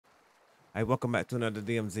Hey, welcome back to another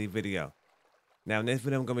DMZ video. Now, in this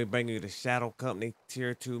video, I'm going to be bringing you the Shadow Company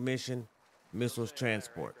Tier 2 mission, Missiles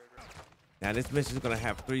Transport. Now, this mission is going to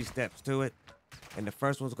have 3 steps to it, and the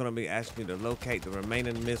first one's going to be asking you to locate the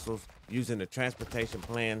remaining missiles using the transportation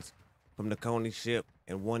plans from the Coney ship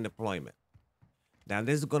in one deployment. Now,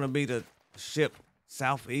 this is going to be the ship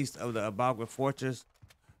southeast of the Abagua Fortress,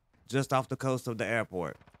 just off the coast of the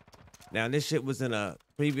airport. Now, this ship was in a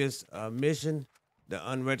previous mission, the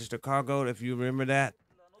unregistered cargo, if you remember that.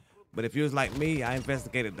 But if you was like me, I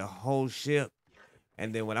investigated the whole ship,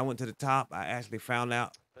 and then when I went to the top, I actually found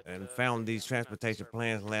these transportation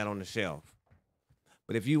plans laying on the shelf.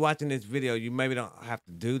 But if you watching this video, you maybe don't have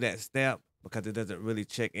to do that step because it doesn't really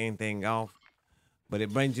check anything off. But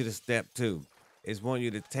it brings you to step 2. It's wanting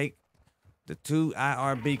you to take the 2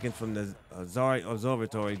 IR beacons from the Zari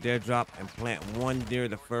Observatory, their drop, and plant one near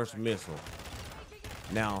the first missile.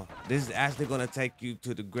 Now, this is actually going to take you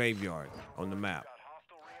to the graveyard on the map.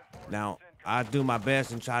 Now, I do my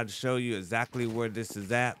best and try to show you exactly where this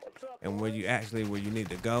is at and where you need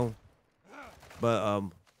to go. But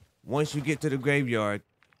once you get to the graveyard,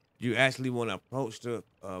 you actually want to approach the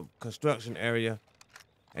construction area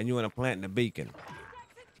and you want to plant the beacon.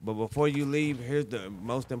 But before you leave, here's the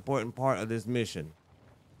most important part of this mission.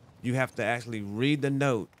 You have to actually read the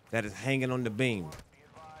note that is hanging on the beam.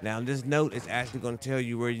 Now, this note is actually going to tell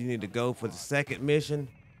you where you need to go for the second mission.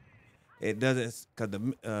 It doesn't, because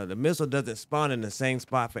the missile doesn't spawn in the same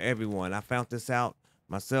spot for everyone. I found this out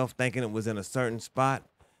myself thinking it was in a certain spot,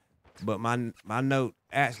 but my note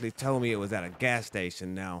actually told me it was at a gas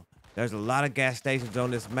station. Now, there's a lot of gas stations on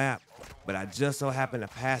this map, but I just so happened to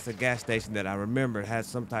pass a gas station that I remember has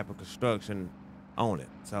some type of construction on it.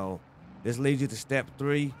 So this leads you to step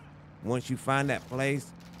 3. Once you find that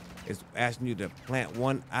place, it's asking you to plant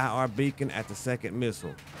one IR beacon at the second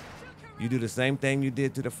missile. You do the same thing you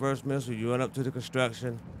did to the first missile. You run up to the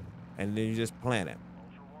construction, and then you just plant it.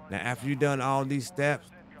 Now, after you've done all these steps,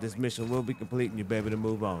 this mission will be complete, and you'll be able to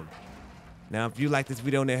move on. Now, if you like this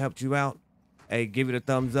video and it helped you out, hey, give it a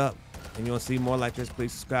thumbs up. And you want to see more like this,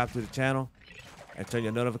 please subscribe to the channel and turn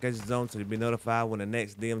your notifications on so you'll be notified when the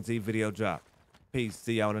next DMZ video drops. Peace.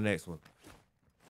 See y'all in the next one.